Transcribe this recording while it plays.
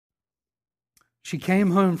She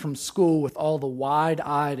came home from school with all the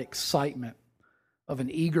wide-eyed excitement of an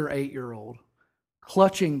eager 8-year-old,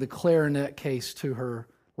 clutching the clarinet case to her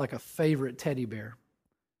like a favorite teddy bear.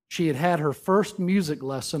 She had had her first music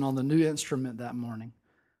lesson on the new instrument that morning.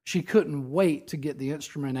 She couldn't wait to get the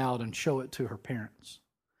instrument out and show it to her parents.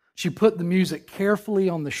 She put the music carefully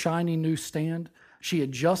on the shiny new stand. She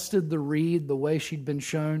adjusted the reed the way she'd been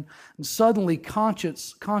shown, and suddenly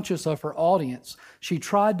conscious of her audience, she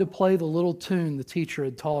tried to play the little tune the teacher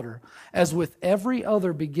had taught her. As with every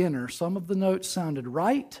other beginner, some of the notes sounded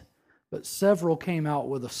right, but several came out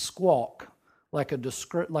with a squawk, like a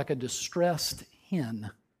distressed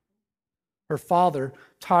hen. Her father,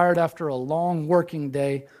 tired after a long working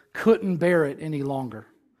day, couldn't bear it any longer.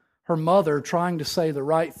 Her mother, trying to say the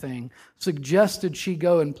right thing, suggested she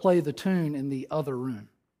go and play the tune in the other room.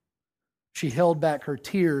 She held back her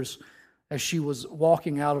tears as she was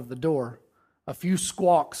walking out of the door. A few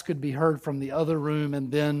squawks could be heard from the other room,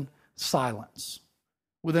 and then silence.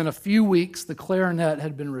 Within a few weeks, the clarinet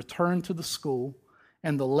had been returned to the school,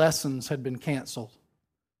 and the lessons had been canceled.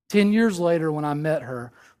 10 years later, when I met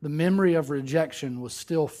her, the memory of rejection was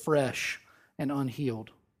still fresh and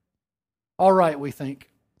unhealed. All right, we think.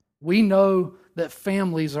 We know that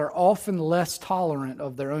families are often less tolerant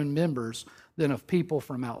of their own members than of people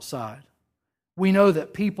from outside. We know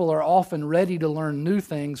that people are often ready to learn new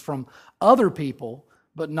things from other people,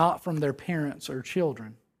 but not from their parents or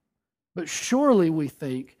children. But surely we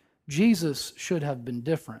think Jesus should have been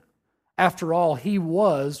different. After all, he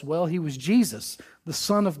was Jesus, the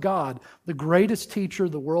Son of God, the greatest teacher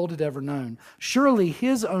the world had ever known. Surely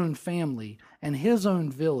his own family and his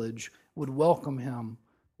own village would welcome him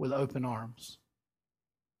with open arms.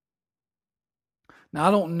 Now,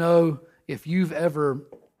 I don't know if you've ever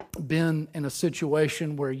been in a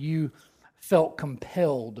situation where you felt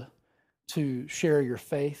compelled to share your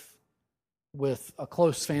faith with a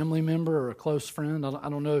close family member or a close friend. I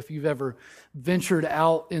don't know if you've ever ventured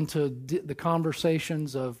out into the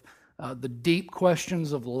conversations of the deep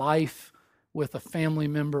questions of life with a family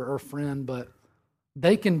member or friend, but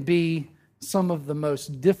they can be some of the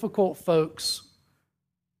most difficult folks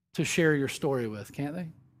to share your story with, can't they?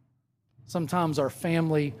 Sometimes our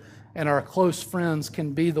family and our close friends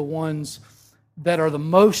can be the ones that are the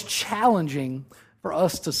most challenging for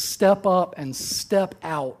us to step up and step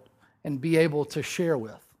out and be able to share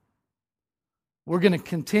with. We're going to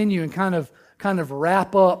continue and kind of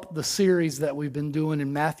wrap up the series that we've been doing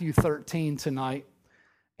in Matthew 13 tonight.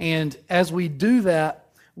 And as we do that,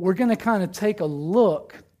 we're going to kind of take a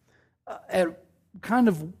look at kind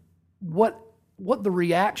of what the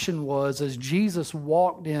reaction was as Jesus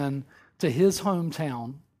walked in to his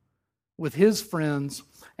hometown with his friends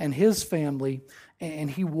and his family, and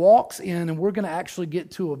he walks in, and we're going to actually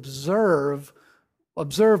get to observe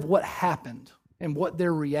what happened and what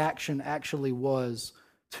their reaction actually was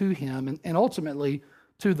to him, and ultimately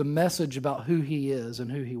to the message about who he is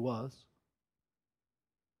and who he was.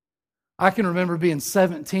 I can remember being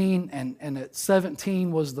 17, and at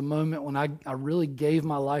 17 was the moment when I really gave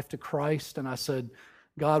my life to Christ, and I said,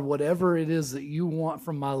 God, whatever it is that you want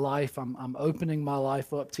from my life, I'm opening my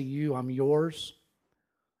life up to you. I'm yours.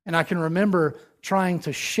 And I can remember trying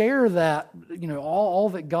to share that, all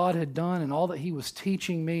that God had done and all that he was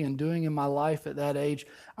teaching me and doing in my life at that age.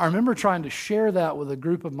 I remember trying to share that with a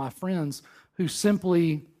group of my friends who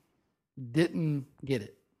simply didn't get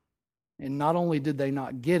it. And not only did they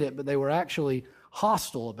not get it, but they were actually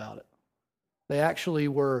hostile about it. They actually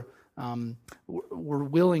were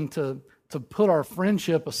willing to put our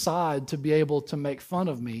friendship aside to be able to make fun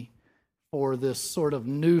of me for this sort of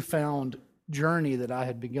newfound journey that I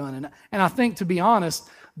had begun. And I think, to be honest,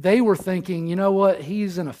 they were thinking, you know what,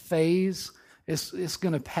 he's in a phase. It's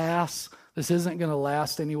going to pass. This isn't going to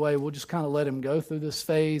last anyway. We'll just kind of let him go through this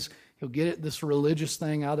phase. He'll get this religious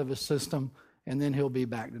thing out of his system, and then he'll be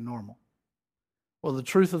back to normal. Well, the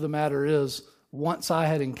truth of the matter is, once I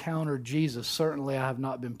had encountered Jesus, certainly I have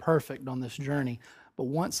not been perfect on this journey, but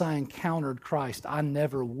once I encountered Christ, I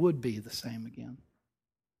never would be the same again.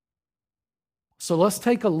 So let's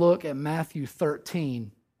take a look at Matthew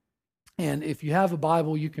 13. And if you have a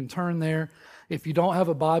Bible, you can turn there. If you don't have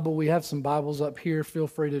a Bible, we have some Bibles up here. Feel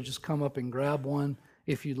free to just come up and grab one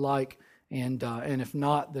if you'd like. And if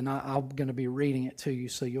not, then I'm going to be reading it to you,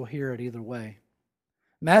 so you'll hear it either way.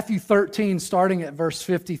 Matthew 13, starting at verse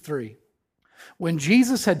 53. When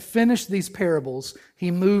Jesus had finished these parables,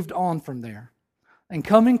 he moved on from there. And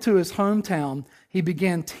coming to his hometown, he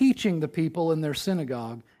began teaching the people in their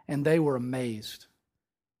synagogue, and they were amazed.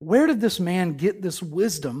 Where did this man get this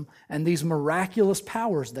wisdom and these miraculous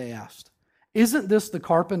powers, they asked? Isn't this the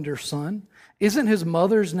carpenter's son? Isn't his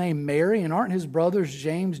mother's name Mary? And aren't his brothers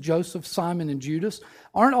James, Joseph, Simon, and Judas?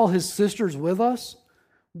 Aren't all his sisters with us?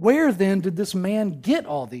 Where then did this man get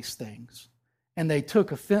all these things?" And they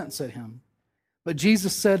took offense at him. But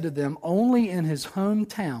Jesus said to them, "Only in his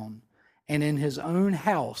hometown and in his own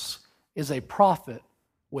house is a prophet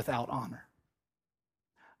without honor."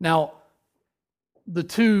 Now, the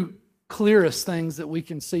two clearest things that we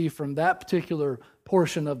can see from that particular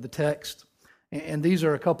portion of the text, and these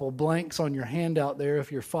are a couple blanks on your handout there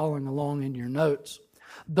if you're following along in your notes,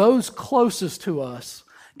 those closest to us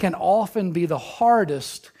can often be the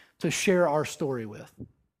hardest to share our story with.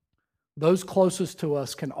 Those closest to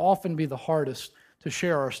us can often be the hardest to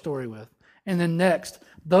share our story with. And then next,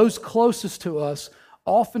 those closest to us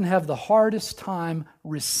often have the hardest time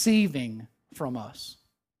receiving from us.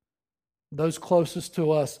 Those closest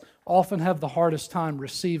to us often have the hardest time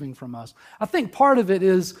receiving from us. I think part of it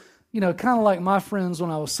is, kind of like my friends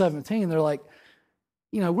when I was 17. They're like,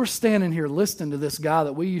 we're standing here listening to this guy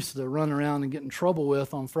that we used to run around and get in trouble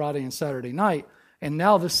with on Friday and Saturday night. And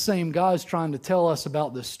now this same guy's trying to tell us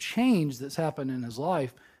about this change that's happened in his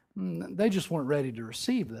life. They just weren't ready to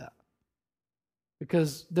receive that.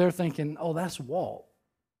 Because they're thinking, oh, that's Walt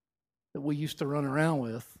that we used to run around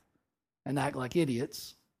with and act like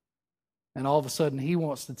idiots. And all of a sudden he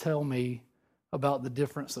wants to tell me about the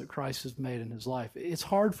difference that Christ has made in his life. It's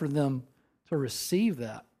hard for them to receive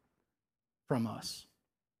that from us.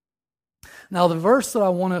 Now, the verse that I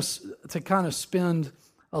want us to kind of spend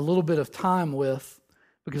a little bit of time with,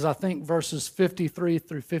 because I think verses 53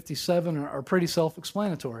 through 57 are pretty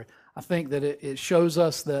self-explanatory. I think that it shows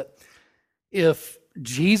us that if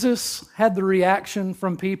Jesus had the reaction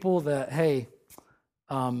from people that, hey,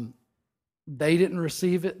 they didn't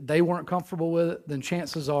receive it, they weren't comfortable with it, then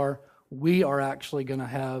chances are we are actually going to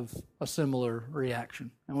have a similar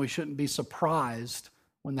reaction. And we shouldn't be surprised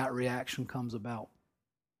when that reaction comes about.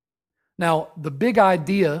 Now, the big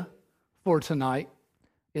idea for tonight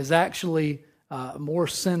is actually more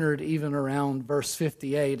centered even around verse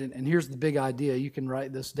 58. And here's the big idea. You can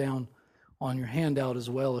write this down on your handout as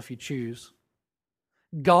well if you choose.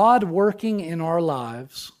 God working in our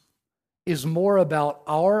lives is more about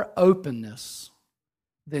our openness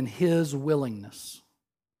than His willingness.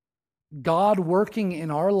 God working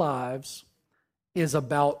in our lives is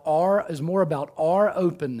more about our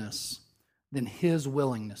openness than His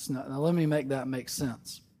willingness. Now let me make that make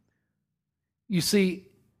sense. You see,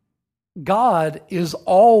 God is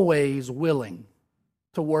always willing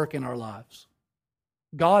to work in our lives.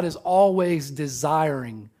 God is always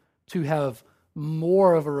desiring to have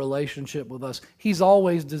more of a relationship with us. He's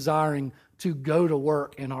always desiring to go to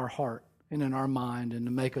work in our heart and in our mind and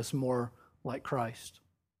to make us more like Christ.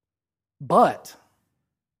 But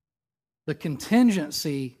the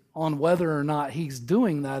contingency on whether or not He's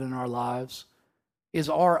doing that in our lives is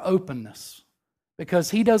our openness.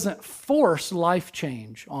 Because He doesn't force life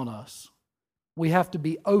change on us. We have to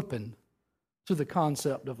be open to the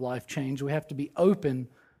concept of life change. We have to be open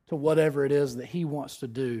to whatever it is that He wants to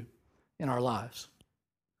do in our lives.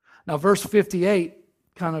 Now, verse 58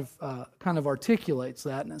 kind of articulates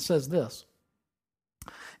that, and it says this: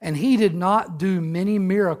 "And He did not do many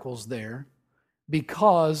miracles there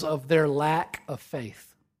because of their lack of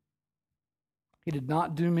faith." He did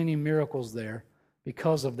not do many miracles there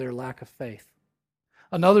because of their lack of faith.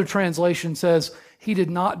 Another translation says, He did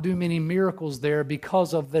not do many miracles there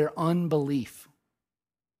because of their unbelief.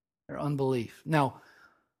 Their unbelief. Now,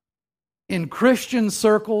 in Christian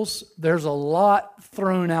circles, there's a lot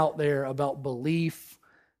thrown out there about belief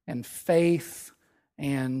and faith.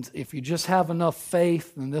 And if you just have enough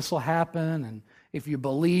faith, then this will happen. And if you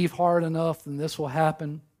believe hard enough, then this will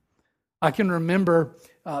happen. I can remember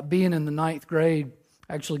being in the 9th grade,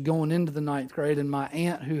 actually going into the 9th grade, and my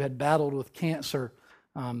aunt who had battled with cancer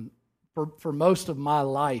for most of my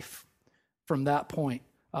life from that point,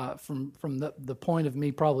 from the point of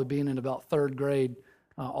me probably being in about 3rd grade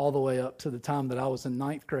all the way up to the time that I was in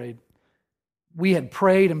 9th grade. We had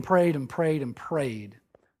prayed and prayed and prayed and prayed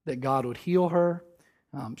that God would heal her.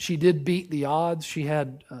 She did beat the odds. She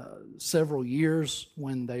had several years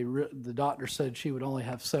when the doctor said she would only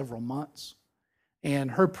have several months.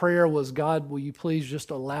 And her prayer was, God, will you please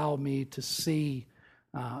just allow me to see,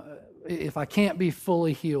 if I can't be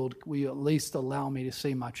fully healed, will you at least allow me to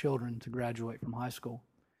see my children to graduate from high school?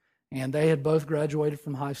 And they had both graduated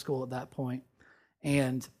from high school at that point.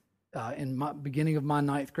 And in the beginning of my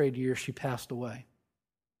 9th grade year, she passed away.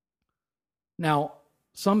 Now,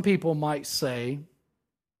 some people might say,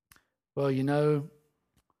 well,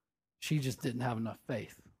 she just didn't have enough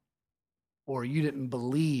faith. Or you didn't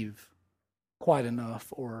believe quite enough,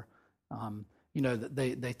 or That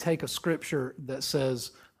they take a scripture that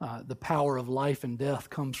says the power of life and death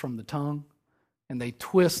comes from the tongue, and they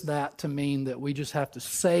twist that to mean that we just have to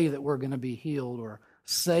say that we're going to be healed or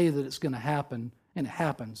say that it's going to happen, and it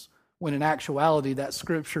happens. When in actuality, that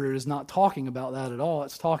scripture is not talking about that at all.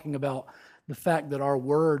 It's talking about the fact that our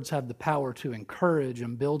words have the power to encourage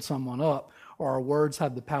and build someone up, or our words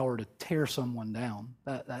have the power to tear someone down.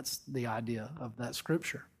 That's the idea of that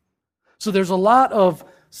scripture. So there's a lot of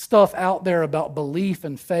stuff out there about belief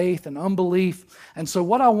and faith and unbelief. And so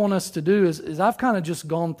what I want us to do is I've kind of just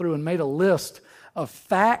gone through and made a list of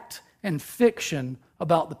fact and fiction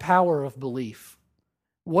about the power of belief.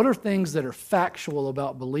 What are things that are factual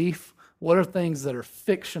about belief? What are things that are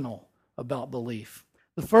fictional about belief?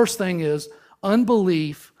 The first thing is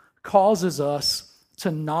unbelief causes us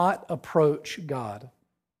to not approach God.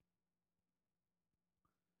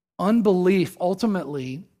 Unbelief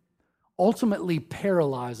ultimately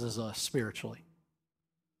paralyzes us spiritually.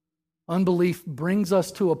 Unbelief brings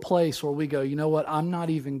us to a place where we go, you know what, I'm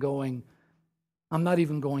not even going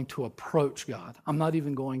to approach God. I'm not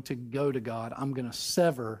even going to go to God. I'm going to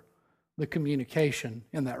sever the communication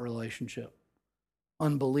in that relationship.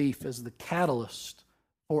 Unbelief is the catalyst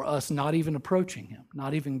for us not even approaching Him,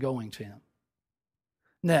 not even going to Him.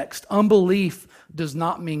 Next, unbelief does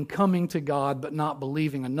not mean coming to God but not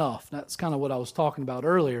believing enough. That's kind of what I was talking about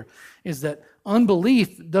earlier, is that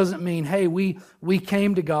unbelief doesn't mean, hey, we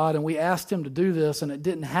came to God and we asked Him to do this and it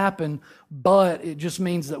didn't happen, but it just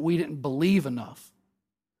means that we didn't believe enough.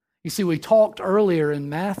 You see, we talked earlier in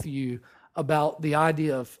Matthew about the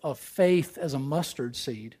idea of faith as a mustard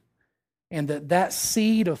seed, and that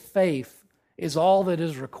seed of faith is all that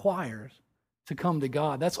is required to come to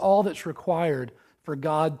God. That's all that's required for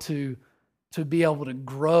God to be able to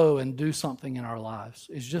grow and do something in our lives.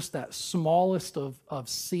 Is just that smallest of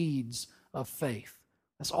seeds of faith.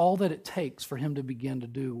 That's all that it takes for Him to begin to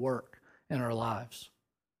do work in our lives.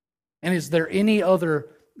 And is there any other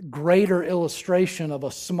greater illustration of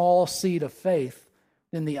a small seed of faith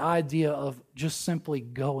than the idea of just simply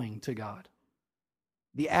going to God?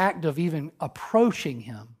 The act of even approaching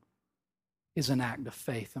Him is an act of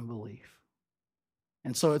faith and belief.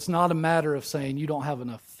 And so it's not a matter of saying you don't have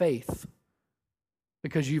enough faith,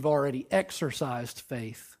 because you've already exercised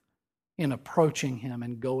faith in approaching Him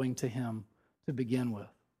and going to Him to begin with.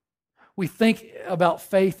 We think about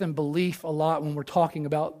faith and belief a lot when we're talking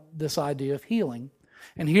about this idea of healing.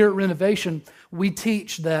 And here at Renovation, we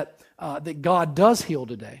teach that God does heal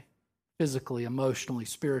today, physically, emotionally,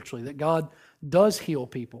 spiritually, that God does heal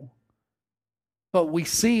people. But we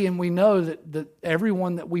see and we know that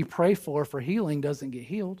everyone that we pray for healing doesn't get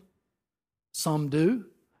healed. Some do,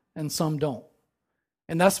 and some don't.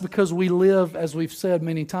 And that's because we live, as we've said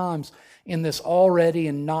many times, in this already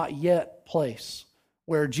and not yet place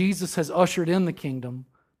where Jesus has ushered in the kingdom,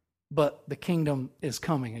 but the kingdom is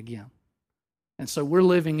coming again. And so we're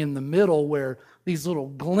living in the middle where these little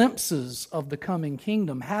glimpses of the coming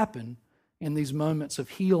kingdom happen in these moments of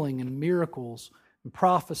healing and miracles and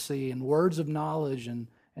prophecy and words of knowledge and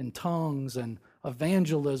tongues and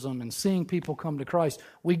evangelism and seeing people come to Christ.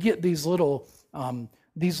 We get these little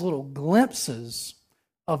glimpses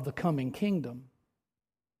of the coming kingdom.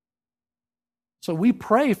 So we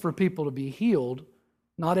pray for people to be healed.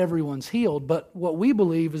 Not everyone's healed, but what we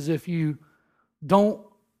believe is if you don't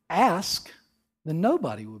ask, then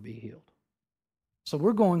nobody will be healed. So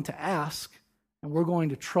we're going to ask, and we're going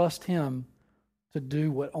to trust Him to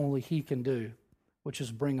do what only He can do, which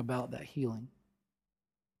is bring about that healing.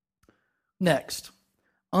 Next,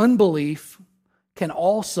 unbelief can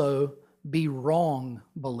also be wrong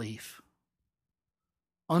belief.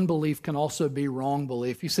 Unbelief can also be wrong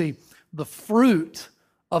belief. You see, the fruit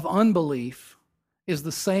of unbelief is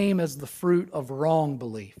the same as the fruit of wrong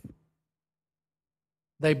belief.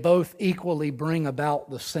 They both equally bring about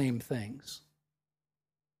the same things.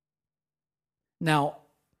 Now,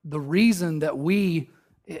 the reason that we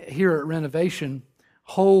here at Renovation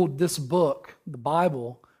hold this book, the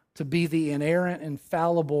Bible, to be the inerrant,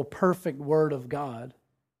 infallible, perfect Word of God,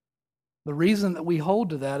 the reason that we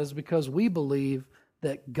hold to that is because we believe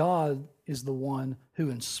that God is the one who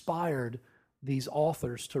inspired these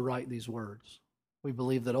authors to write these words. We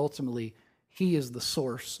believe that ultimately He is the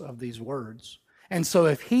source of these words. And so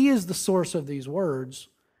if He is the source of these words,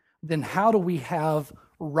 then how do we have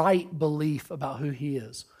right belief about who He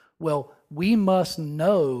is? Well, we must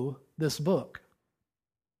know this book.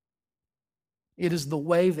 It is the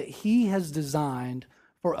way that He has designed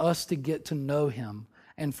for us to get to know Him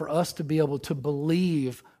and for us to be able to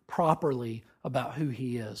believe properly about who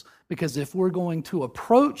He is. Because if we're going to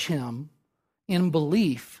approach Him in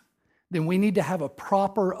belief, then we need to have a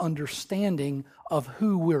proper understanding of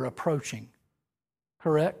who we're approaching.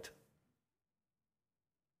 Correct?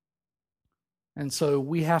 And so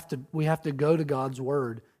we have to go to God's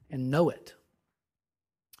word and know it.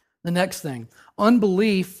 The next thing,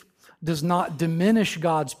 unbelief does not diminish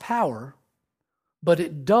God's power, but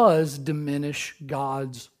it does diminish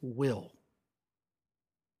God's will.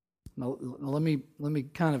 Now, let me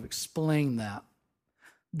kind of explain that.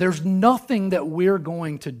 There's nothing that we're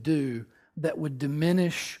going to do that would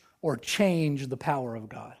diminish or change the power of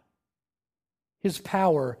God. His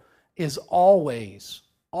power is always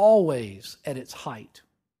at its height.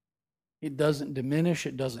 It doesn't diminish,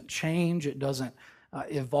 it doesn't change, it doesn't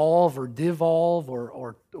evolve or devolve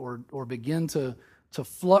or begin to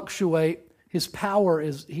fluctuate. His power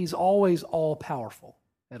he's always all powerful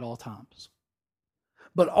at all times.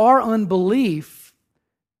 But our unbelief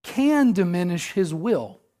can diminish his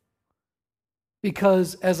will.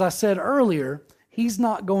 Because, as I said earlier, he's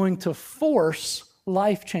not going to force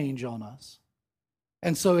life change on us.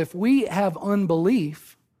 And so if we have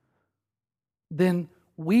unbelief, then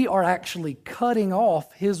we are actually cutting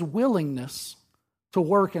off his willingness to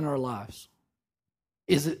work in our lives.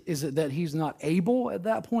 Is it that he's not able at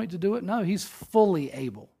that point to do it? No, he's fully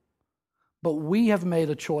able. But we have made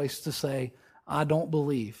a choice to say, I don't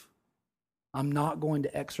believe. I'm not going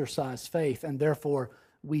to exercise faith, and therefore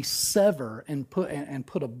we sever and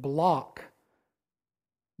put a block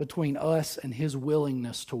between us and his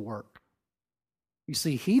willingness to work. You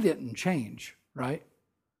see, he didn't change, right?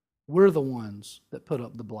 We're the ones that put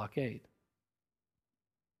up the blockade.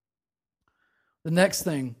 The next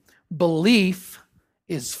thing, belief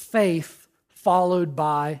is faith followed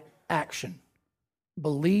by action.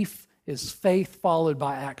 Belief is faith followed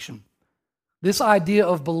by action. This idea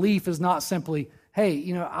of belief is not simply,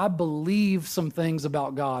 hey, I believe some things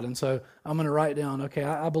about God, and so I'm going to write down, okay,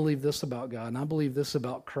 I believe this about God, and I believe this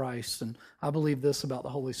about Christ, and I believe this about the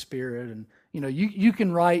Holy Spirit, and you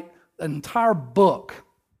can write an entire book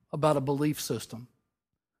about a belief system,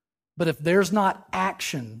 but if there's not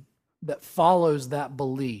action that follows that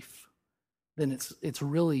belief, then it's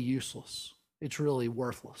really useless. It's really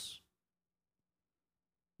worthless.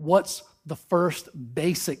 What's the first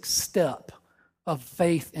basic step of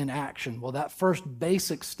faith in action? Well, that first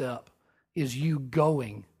basic step is you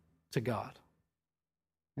going to God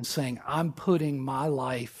and saying, I'm putting my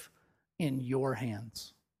life in your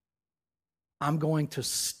hands. I'm going to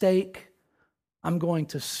stake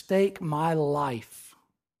my life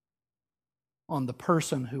on the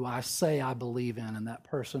person who I say I believe in, and that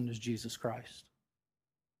person is Jesus Christ.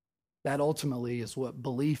 That ultimately is what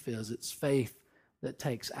belief is. It's faith that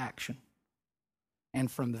takes action. And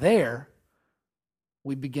from there,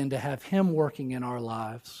 we begin to have him working in our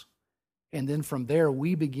lives. And then from there,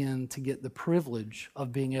 we begin to get the privilege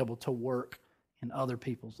of being able to work in other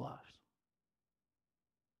people's lives.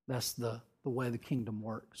 That's the way the kingdom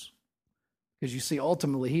works. Because you see,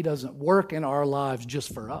 ultimately, he doesn't work in our lives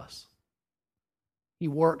just for us. He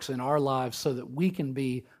works in our lives so that we can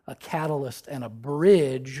be a catalyst and a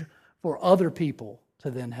bridge for other people to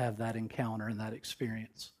then have that encounter and that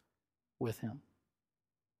experience with him.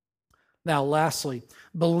 Now, lastly,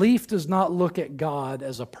 belief does not look at God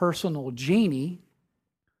as a personal genie,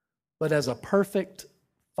 but as a perfect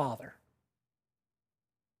Father.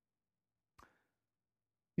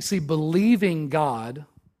 You see, believing God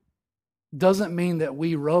doesn't mean that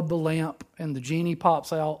we rub the lamp and the genie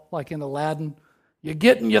pops out like in Aladdin. You're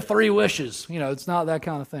getting your 3 wishes. It's not that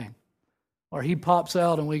kind of thing. Or he pops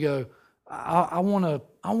out and we go, I want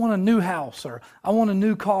a new house, or I want a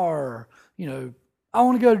new car, or, I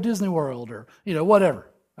want to go to Disney World, or, whatever.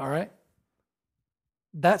 All right?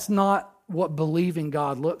 That's not what believing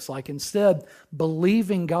God looks like. Instead,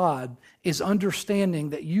 believing God is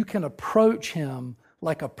understanding that you can approach him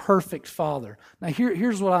like a perfect Father. Now,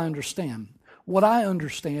 here's what I understand. What I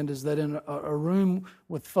understand is that in a room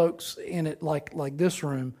with folks in it like this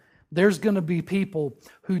room, there's going to be people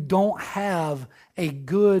who don't have a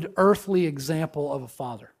good earthly example of a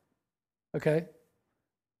father. Okay?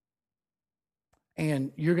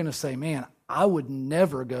 And you're going to say, man, I would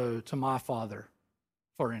never go to my father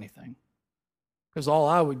for anything. Because all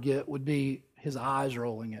I would get would be his eyes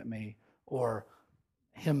rolling at me, or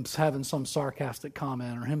him having some sarcastic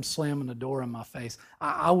comment, or him slamming the door in my face.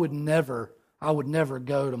 I would never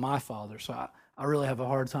go to my father. So I really have a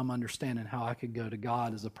hard time understanding how I could go to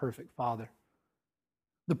God as a perfect Father.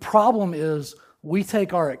 The problem is we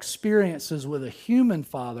take our experiences with a human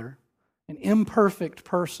father, an imperfect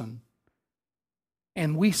person,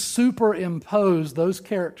 and we superimpose those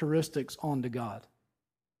characteristics onto God.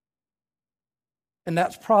 And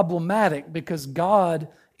that's problematic because God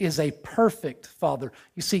is a perfect Father.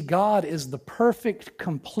 You see, God is the perfect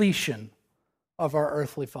completion of our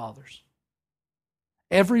earthly fathers.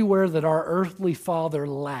 Everywhere that our earthly father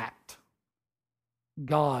lacked,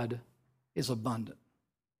 God is abundant.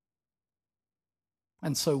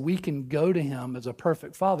 And so we can go to him as a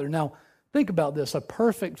perfect father. Now, think about this. A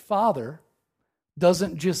perfect father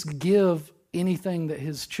doesn't just give anything that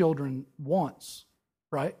his children wants,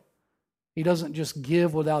 right? He doesn't just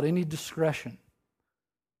give without any discretion.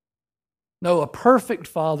 No, a perfect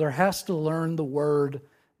father has to learn the word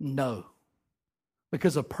no.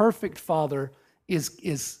 Because a perfect father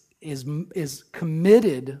is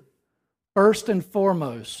committed first and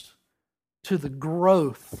foremost to the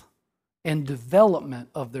growth and development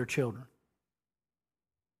of their children,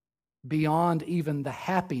 beyond even the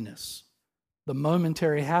happiness, the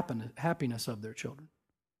momentary happiness of their children.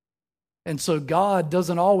 And so God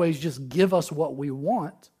doesn't always just give us what we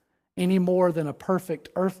want any more than a perfect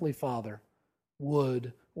earthly father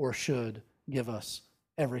would or should give us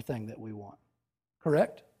everything that we want.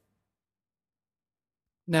 Correct?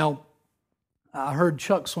 Now, I heard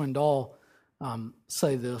Chuck Swindoll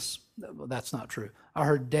say this. That's not true. I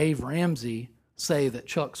heard Dave Ramsey say that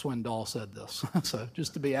Chuck Swindoll said this. So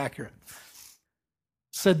just to be accurate.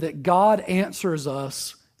 Said that God answers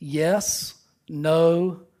us yes,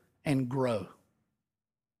 no, and grow.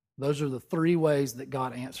 Those are the three ways that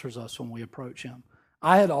God answers us when we approach him.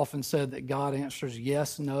 I had often said that God answers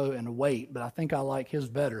yes, no, and wait, but I think I like his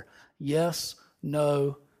better. Yes,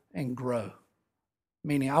 no, and grow.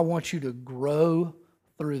 Meaning I want you to grow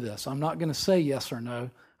through this. I'm not going to say yes or no.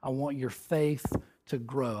 I want your faith to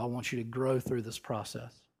grow. I want you to grow through this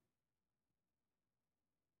process.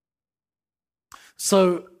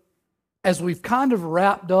 So as we've kind of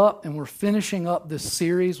wrapped up and we're finishing up this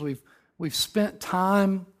series, we've spent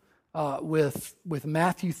time with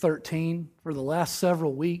Matthew 13 for the last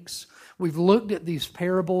several weeks. We've looked at these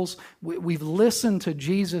parables. We've listened to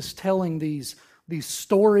Jesus telling these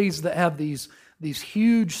stories that have these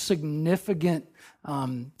huge, significant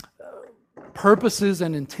purposes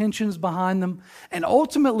and intentions behind them. And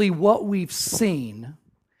ultimately what we've seen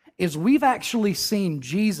is we've actually seen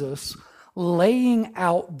Jesus laying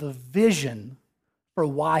out the vision for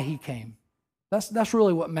why he came. That's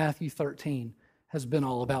really what Matthew 13 has been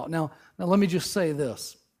all about. Now let me just say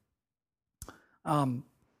this. I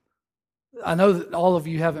know that all of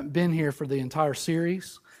you haven't been here for the entire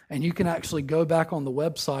series, and you can actually go back on the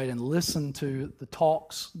website and listen to the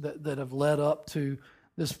talks that have led up to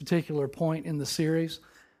this particular point in the series.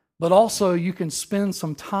 But also you can spend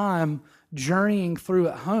some time journeying through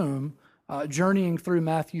at home, journeying through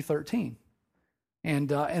Matthew 13.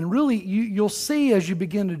 And really, you'll see as you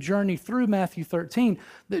begin to journey through Matthew 13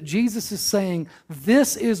 that Jesus is saying,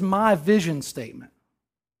 this is my vision statement.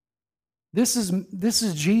 This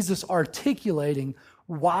is Jesus articulating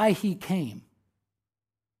why he came.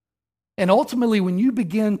 And ultimately, when you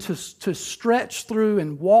begin to stretch through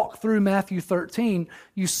and walk through Matthew 13,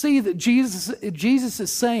 you see that Jesus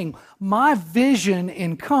is saying, my vision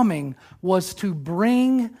in coming was to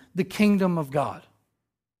bring the kingdom of God.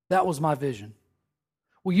 That was my vision.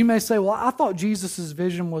 Well, you may say, well, I thought Jesus'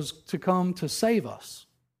 vision was to come to save us.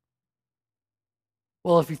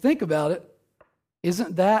 Well, if you think about it,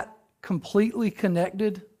 isn't that completely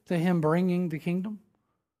connected to him bringing the kingdom?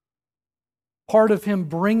 Part of him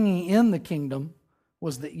bringing in the kingdom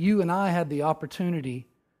was that you and I had the opportunity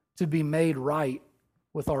to be made right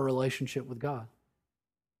with our relationship with God.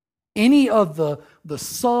 Any of the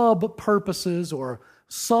sub-purposes or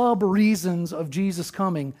sub-reasons of Jesus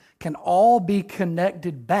coming can all be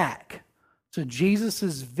connected back to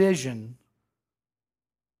Jesus' vision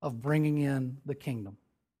of bringing in the kingdom.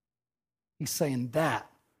 He's saying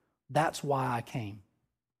that's why I came.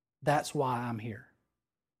 That's why I'm here,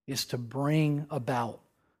 is to bring about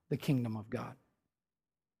the kingdom of God.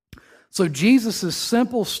 So Jesus'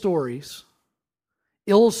 simple stories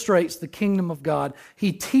illustrates the kingdom of God.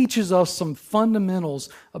 He teaches us some fundamentals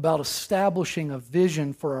about establishing a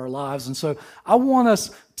vision for our lives. And so I want us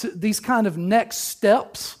to, these kind of next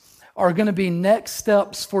steps are going to be next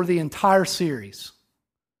steps for the entire series.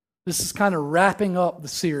 This is kind of wrapping up the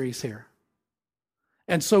series here.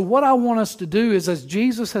 And so what I want us to do is, as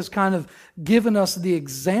Jesus has kind of given us the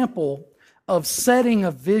example of setting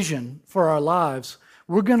a vision for our lives,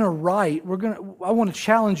 I want to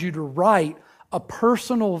challenge you to write a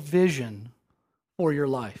personal vision for your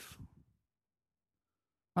life.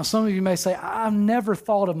 Now, some of you may say, I've never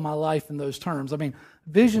thought of my life in those terms. I mean,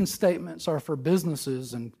 vision statements are for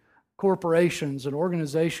businesses and corporations and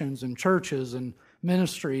organizations and churches and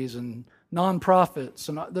ministries and nonprofits,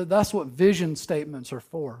 and that's what vision statements are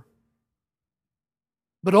for.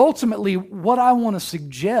 But ultimately, what I want to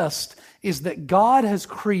suggest is that God has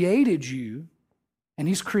created you, and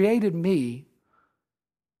He's created me,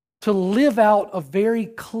 to live out a very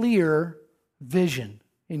clear vision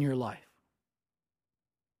in your life.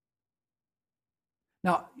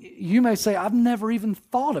 Now, you may say, I've never even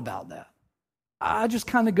thought about that. I just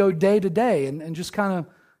kind of go day to day and just kind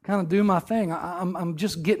of do my thing. I'm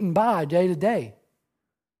just getting by day to day.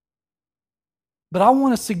 But I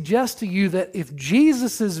want to suggest to you that if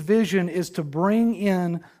Jesus' vision is to bring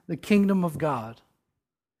in the kingdom of God,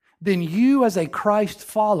 then you as a Christ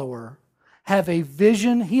follower have a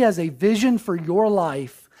vision. He has a vision for your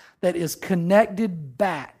life that is connected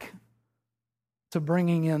back to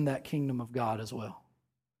bringing in that kingdom of God as well.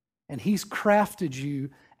 And He's crafted you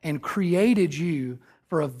and created you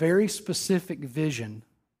for a very specific vision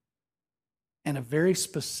and a very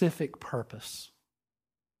specific purpose.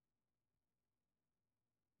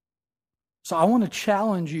 So I want to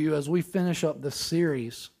challenge you as we finish up this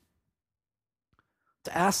series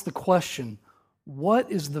to ask the question,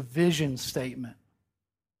 what is the vision statement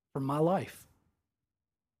for my life?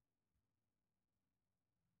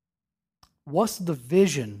 What's the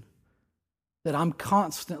vision that I'm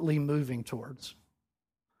constantly moving towards?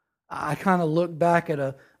 I kind of look back at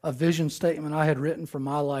a vision statement I had written for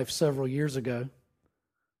my life several years ago.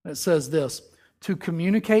 It says this: to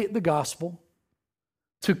communicate the gospel,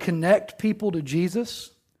 to connect people to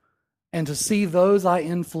Jesus, and to see those I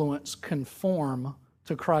influence conform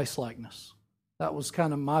to Christ-likeness. That was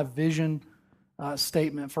kind of my vision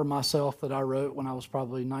statement for myself that I wrote when I was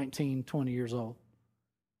probably 19, 20 years old.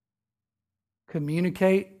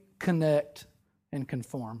 Communicate, connect, and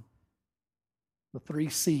conform. The 3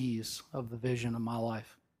 C's of the vision of my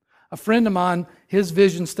life. A friend of mine, his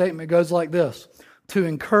vision statement goes like this: to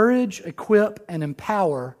encourage, equip, and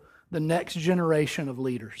empower the next generation of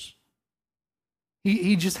leaders.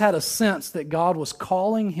 He just had a sense that God was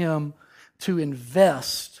calling him to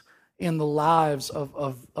invest in the lives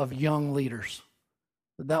of young leaders.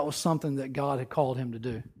 That was something that God had called him to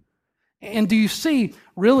do. And do you see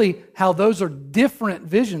really how those are different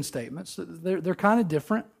vision statements? They're kind of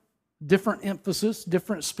different emphasis,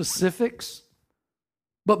 different specifics,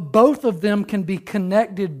 but both of them can be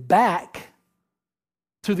connected back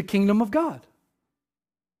to the kingdom of God.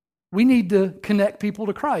 We need to connect people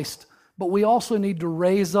to Christ, but we also need to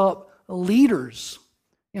raise up leaders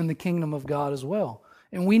in the kingdom of God as well.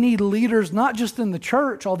 And we need leaders not just in the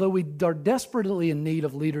church, although we are desperately in need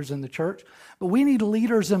of leaders in the church, but we need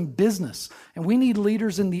leaders in business, and we need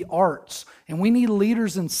leaders in the arts, and we need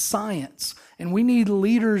leaders in science, and we need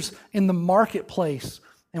leaders in the marketplace,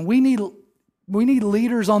 and we need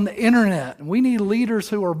leaders on the internet, and we need leaders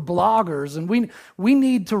who are bloggers, and we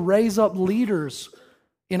need to raise up leaders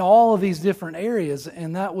in all of these different areas,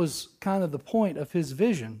 and that was kind of the point of his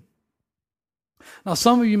vision. Now,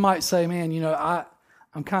 some of you might say, man,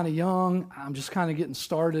 I'm kind of young. I'm just kind of getting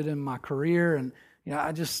started in my career, and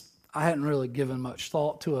I hadn't really given much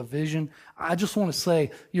thought to a vision. I just want to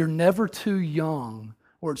say you're never too young,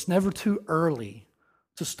 or it's never too early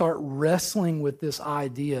to start wrestling with this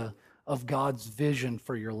idea of God's vision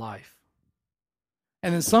for your life.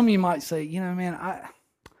 And then some of you might say, man,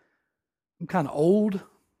 I'm kind of old.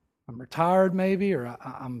 I'm retired maybe, or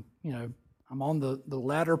I'm on the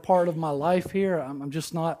latter part of my life here. I'm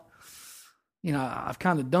just not. I've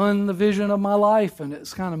kind of done the vision of my life, and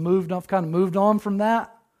it's kind of moved. I've kind of moved on from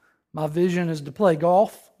that. My vision is to play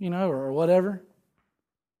golf, or whatever.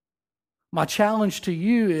 My challenge to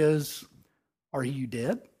you is, are you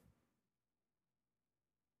dead?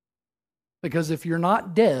 Because if you're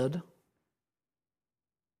not dead,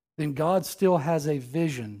 then God still has a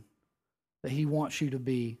vision that He wants you to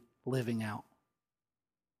be living out.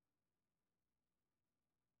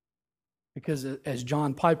 Because as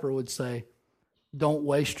John Piper would say, don't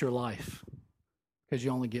waste your life, because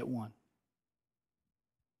you only get one.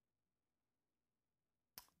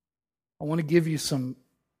 I want to give you 3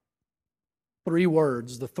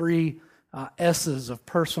 words, the 3 S's of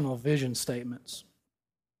personal vision statements.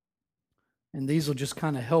 And these will just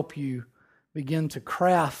kind of help you begin to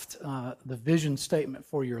craft the vision statement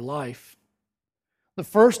for your life. The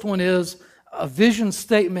first one is, a vision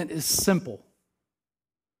statement is simple.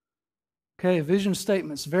 Okay, a vision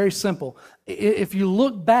statement is very simple. If you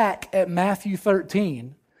look back at Matthew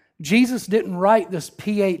 13, Jesus didn't write this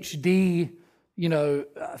PhD,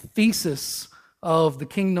 thesis of the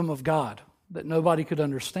kingdom of God that nobody could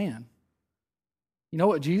understand. You know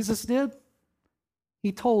what Jesus did?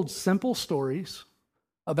 He told simple stories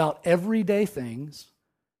about everyday things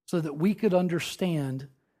so that we could understand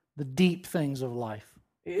the deep things of life.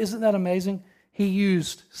 Isn't that amazing? He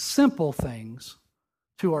used simple things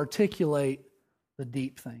to articulate the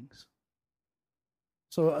deep things.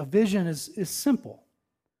 So a vision is simple.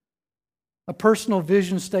 A personal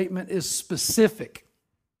vision statement is specific.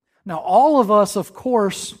 Now, all of us, of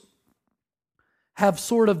course, have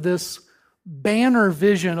sort of this banner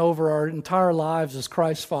vision over our entire lives as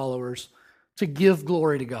Christ followers to give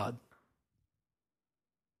glory to God.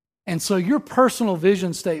 And so your personal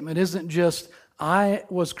vision statement isn't just, I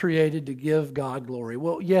was created to give God glory.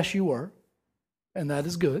 Well, yes, you were, and that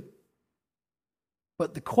is good.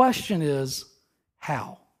 But the question is,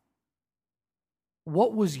 how?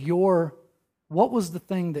 What was the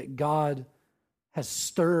thing that God has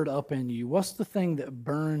stirred up in you? What's the thing that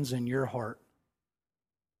burns in your heart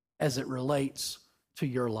as it relates to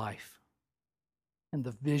your life and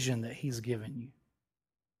the vision that He's given you?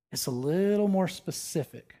 It's a little more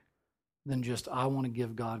specific than just, I want to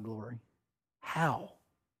give God glory. How?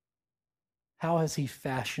 How has He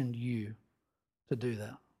fashioned you to do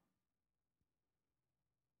that?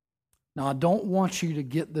 Now, I don't want you to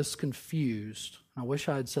get this confused. I wish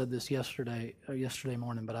I had said this yesterday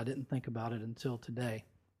morning, but I didn't think about it until today.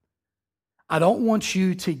 I don't want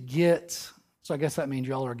you to get, so I guess that means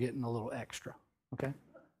y'all are getting a little extra, okay?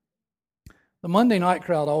 The Monday night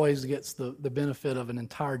crowd always gets the benefit of an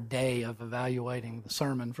entire day of evaluating the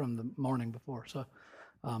sermon from the morning before, so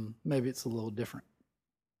maybe it's a little different.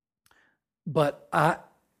 But I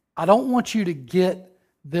don't want you to get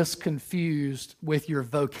this confused with your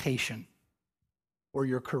vocation or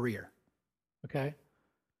your career, okay?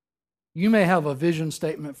 You may have a vision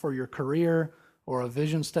statement for your career or a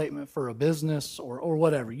vision statement for a business or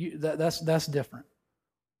whatever. That's different.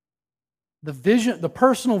 The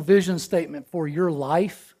personal vision statement for your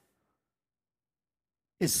life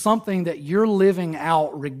is something that you're living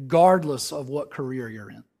out regardless of what career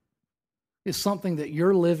you're in. It's something that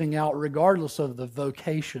you're living out regardless of the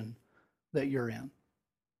vocation that you're in.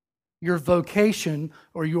 Your vocation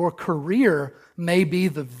or your career may be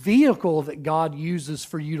the vehicle that God uses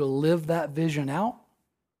for you to live that vision out,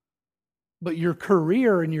 but your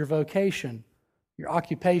career and your vocation, your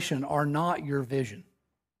occupation, are not your vision.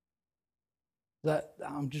 That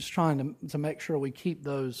I'm just trying to make sure we keep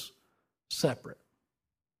those separate.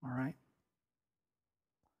 All right?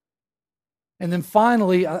 And then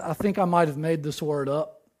finally, I think I might have made this word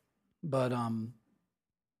up, but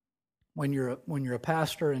when you're a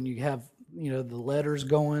pastor and you have the letters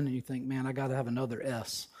going and you think, man, I got to have another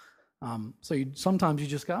S. So sometimes you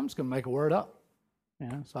just go, I'm just going to make a word up.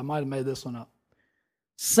 So I might have made this one up.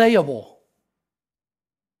 Sayable.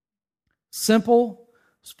 Simple,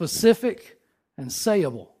 specific, and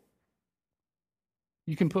sayable.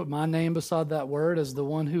 You can put my name beside that word as the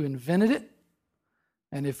one who invented it.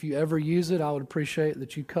 And if you ever use it, I would appreciate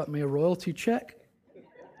that you cut me a royalty check.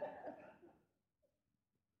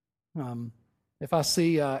 If I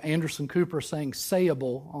see Anderson Cooper saying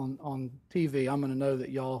sayable on TV, I'm going to know that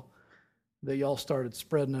y'all started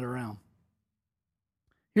spreading it around.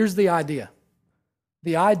 Here's the idea.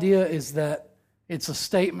 The idea is that it's a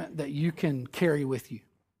statement that you can carry with you.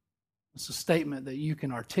 It's a statement that you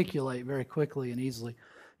can articulate very quickly and easily.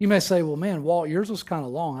 You may say, well, man, Walt, yours was kind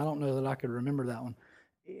of long. I don't know that I could remember that one.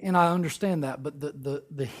 And I understand that, but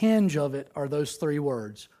the hinge of it are those three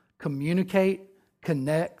words: communicate,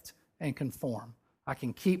 connect, and conform. I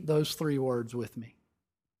can keep those three words with me.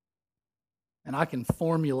 And I can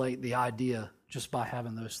formulate the idea just by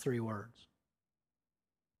having those three words.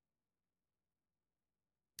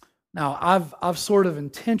 Now, I've sort of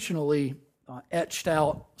intentionally etched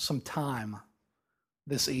out some time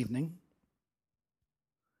this evening.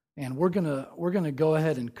 And we're gonna go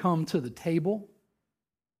ahead and come to the table.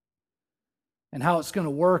 And how it's going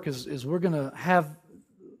to work is we're going to have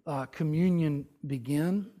communion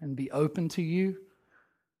begin and be open to you.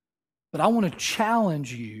 But I want to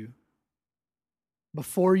challenge you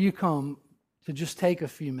before you come to just take a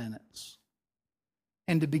few minutes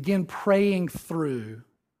and to begin praying through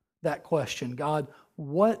that question. God,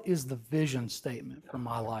 what is the vision statement for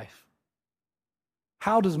my life?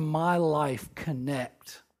 How does my life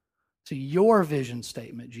connect to your vision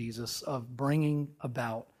statement, Jesus, of bringing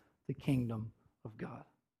about the kingdom of God?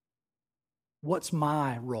 What's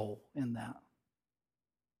my role in that?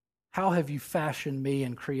 How have you fashioned me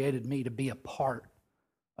and created me to be a part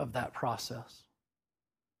of that process?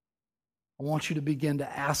 I want you to begin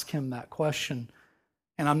to ask Him that question.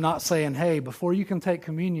 And I'm not saying, hey, before you can take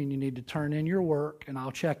communion, you need to turn in your work and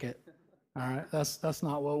I'll check it. All right, that's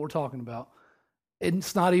not what we're talking about.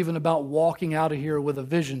 It's not even about walking out of here with a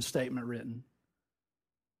vision statement written.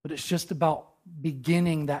 But it's just about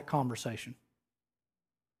beginning that conversation.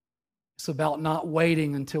 It's about not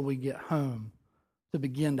waiting until we get home to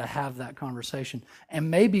begin to have that conversation. And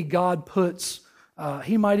maybe God puts,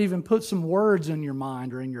 He might even put some words in your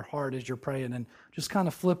mind or in your heart as you're praying, and just kind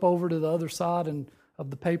of flip over to the other side of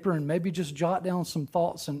the paper and maybe just jot down some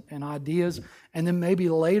thoughts and ideas. And then maybe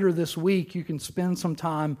later this week you can spend some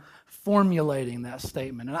time formulating that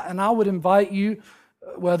statement. And I would invite you,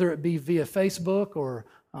 whether it be via Facebook or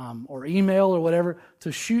email or whatever,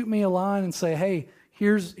 to shoot me a line and say, hey,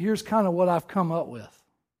 here's kind of what I've come up with.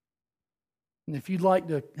 And if you'd like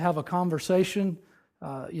to have a conversation,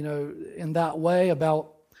 in that way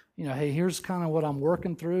about, hey, here's kind of what I'm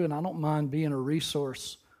working through, and I don't mind being a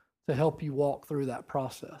resource to help you walk through that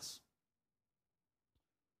process.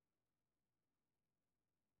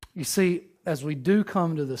 You see, as we do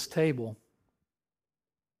come to this table,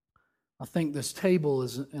 I think this table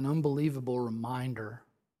is an unbelievable reminder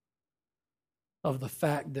of the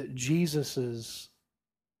fact that Jesus'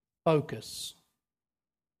 focus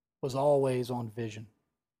was always on vision.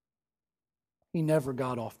 He never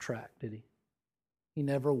got off track, did he? He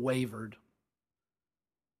never wavered.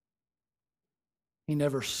 He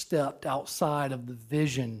never stepped outside of the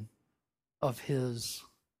vision of his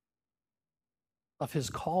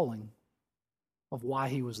calling, of why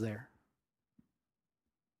he was there.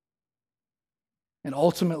 And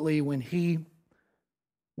ultimately, when he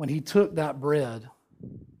took that bread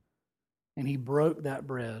and he broke that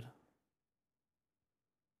bread,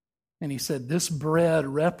 and he said, "This bread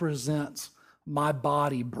represents my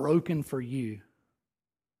body broken for you,"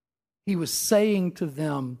 he was saying to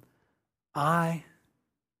them, I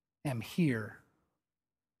am here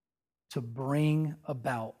to bring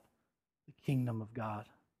about the kingdom of God.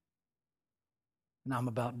 And I'm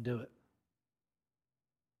about to do it.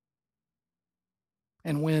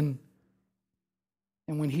 And when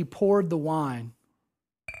he poured the wine,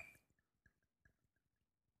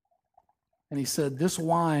 and he said, "This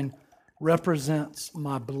wine represents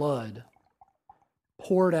my blood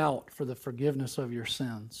poured out for the forgiveness of your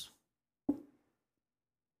sins,"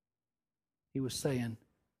 he was saying,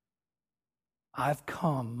 I've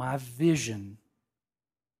come, my vision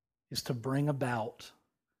is to bring about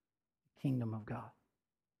the kingdom of God.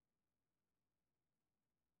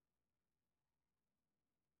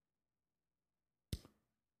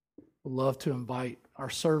 We'd love to invite our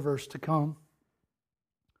servers to come.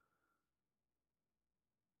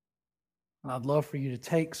 And I'd love for you to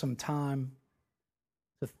take some time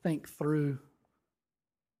to think through,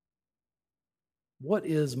 what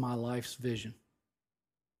is my life's vision?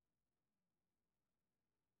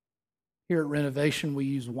 Here at Renovation, we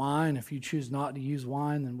use wine. If you choose not to use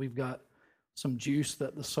wine, then we've got some juice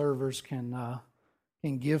that the servers can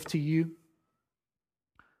give to you.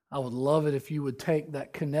 I would love it if you would take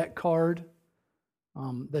that Connect card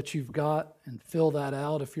that you've got and fill that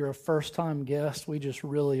out. If you're a first-time guest, we just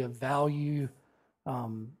really value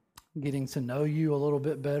getting to know you a little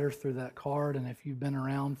bit better through that card. And if you've been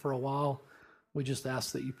around for a while, we just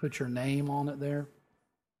ask that you put your name on it there.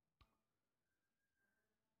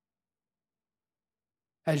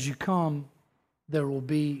 As you come, there will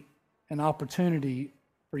be an opportunity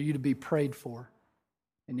for you to be prayed for.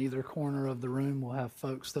 In either corner of the room, we'll have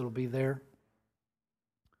folks that will be there.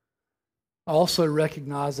 I also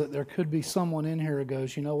recognize that there could be someone in here who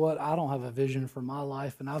goes, you know what, I don't have a vision for my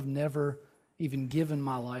life, and I've never even given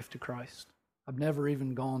my life to Christ. I've never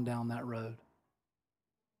even gone down that road.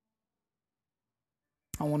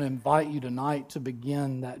 I want to invite you tonight to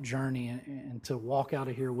begin that journey and to walk out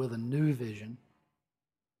of here with a new vision.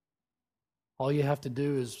 All you have to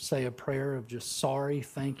do is say a prayer of just sorry,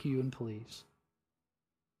 thank you, and please.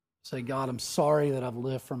 Say, God, I'm sorry that I've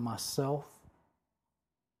lived for myself.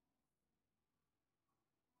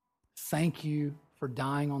 Thank you for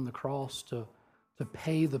dying on the cross to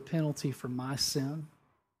pay the penalty for my sin.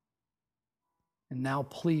 And now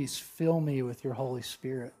please fill me with your Holy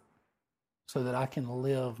Spirit so that I can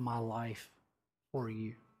live my life for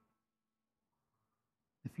you.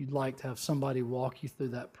 If you'd like to have somebody walk you through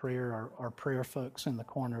that prayer, our prayer folks in the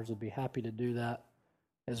corners would be happy to do that,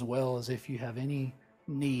 as well as if you have any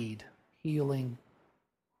need, healing,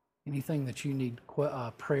 anything that you need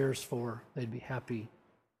prayers for, they'd be happy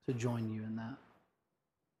to join you in that.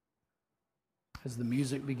 As the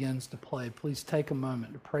music begins to play, please take a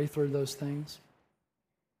moment to pray through those things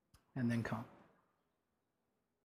and then come.